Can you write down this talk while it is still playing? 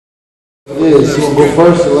Yes, you want to go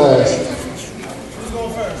first or last? Who's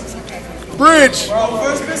going first? Bridge. Go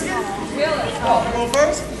first, Biscuit? You go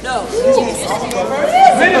first? No. Who's going first?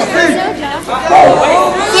 Finish me.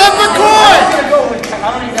 Flip a coin.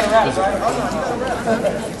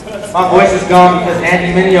 My voice is gone because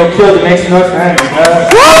Andy Mineo killed it. Makes no sense.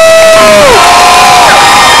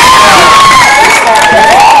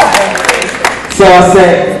 So I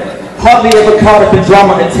said, hardly ever caught up in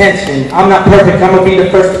drama attention. I'm not perfect, I'm gonna be the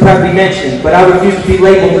first to proudly mention, but I refuse to be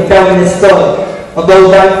labeled the felonious thug. A low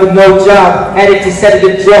life with no job, addict to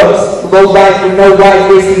sedative drugs. A low life with no wife,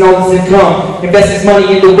 wasting all his income. Invests his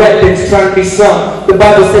money into weapons, trying to be some. The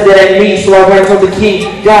Bible said that at me, so I ran told the king,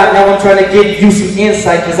 God, now I'm trying to give you some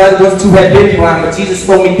insight, cause I was too had been blind, but Jesus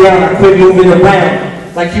slowed me down, I quit moving around.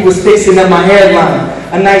 Like he was fixing up my hairline.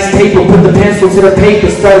 A nice paper, put the pencil to the paper,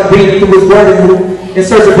 started reading through his word in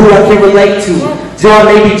search of who I can relate to. John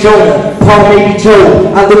may be Jonah, Paul may be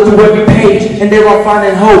Job. I look through every page, and there I'm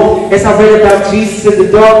finding hope. As I read about Jesus in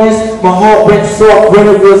the darkness, my heart went soft when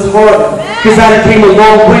it was hard. Cause I done came a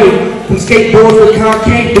long way. From skateboards with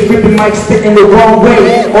concave, to gripping mic spitting the wrong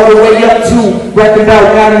way. All the way up to rapping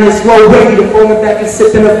about God in this slow way. To falling back and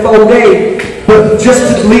sipping a full day. But just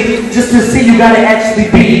to see, you gotta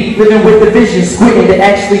actually be living with the vision, squinting to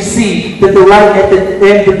actually see that the light at the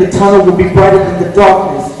end of the tunnel will be brighter than the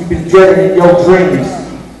darkness you've been dreading in your dreams.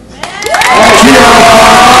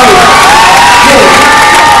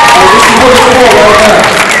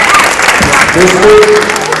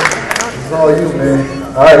 This is all you, man.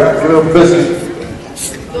 All right, give up Biscuit.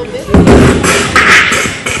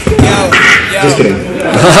 Just kidding.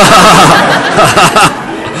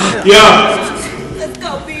 Yeah.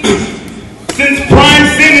 Since prime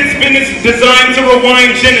sin, it's been designed to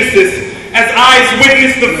rewind Genesis, as eyes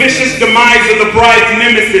witness the vicious demise of the bride's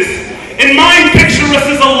nemesis. In mind, picture us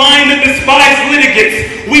as a line that despise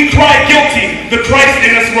litigants. We cry guilty, the Christ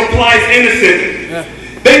in us replies innocent.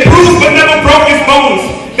 They bruised but never broke his bones.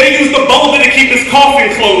 They used the boulder to keep his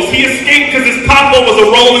coffin closed. He escaped because his papa was a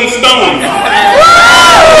rolling stone.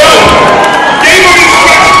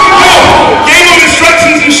 Gave him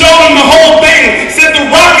instructions and showed him the whole thing. Said the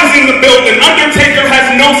rock is in the building. Undertaker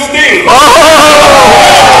has no sting. My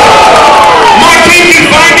king is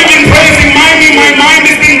binding and praising. My mind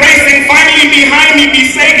has been racing. Finally behind me be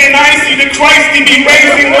saying I see the Christ he be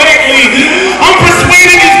raising lately. I'm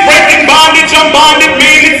persuaded he's breaking bondage. I'm bonded,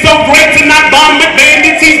 man. It's so great to not bond with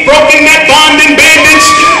bandits. He's broken that bonding bandage.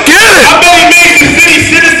 I bet he made the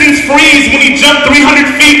city citizens freeze when he jumped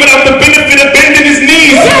 300 feet without the benefit of bending his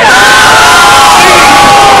knees.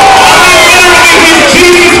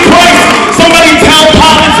 Somebody tell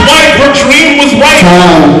Pollard's wife her dream was right.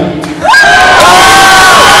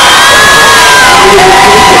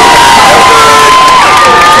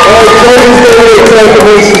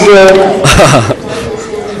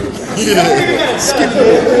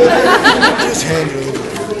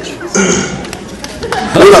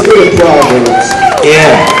 Biscuit Proverbz.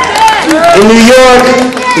 Yeah. In New York,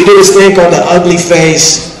 we do this thing called the ugly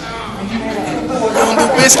face.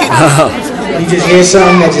 Biscuit. You just hear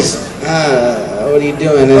something that just, what are you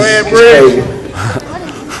doing? It's crazy.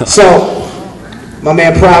 So, my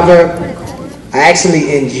man Proverb, I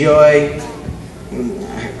actually enjoy,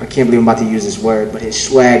 I can't believe I'm about to use this word, but his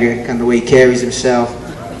swagger, kind of the way he carries himself,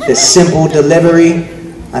 the simple delivery.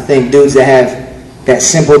 I think dudes that have that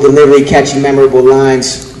simple delivery, catchy, memorable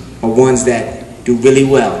lines are ones that do really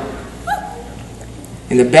well.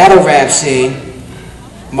 In the battle rap scene,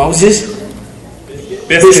 Moses?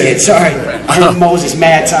 Biscuit, sorry. I heard Moses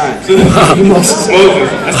mad times. Moses.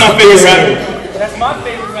 That's my favorite rapper. That's my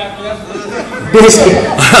favorite rapper. Biscuit.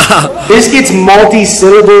 Biscuit's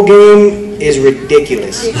multi-syllable game is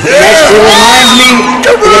ridiculous. It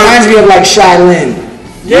reminds me of like Shaolin.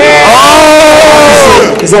 Yeah.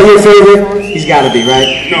 Oh! Is that your favorite? He's got to be,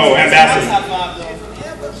 right? No, Ambassador.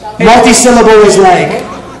 Multi-syllable is like,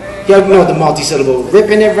 you know the multi-syllable.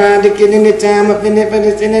 Ripping it round, getting it time, up in it,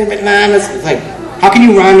 it's like, how can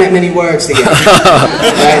you rhyme that many words together?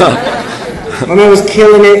 Right? My man was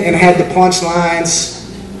killing it and had the punchlines.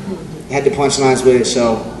 Had the punchlines with it,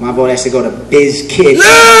 so my vote has to go to Biscuit. Yeah!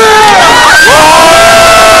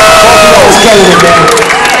 Killing it, man.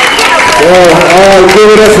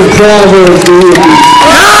 Give it up for Proverbz, dude.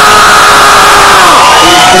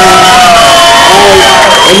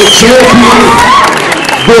 And the champion,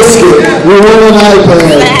 Biscuit. We won an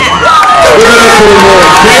iPad. Give it up for the man.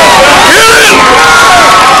 Get it!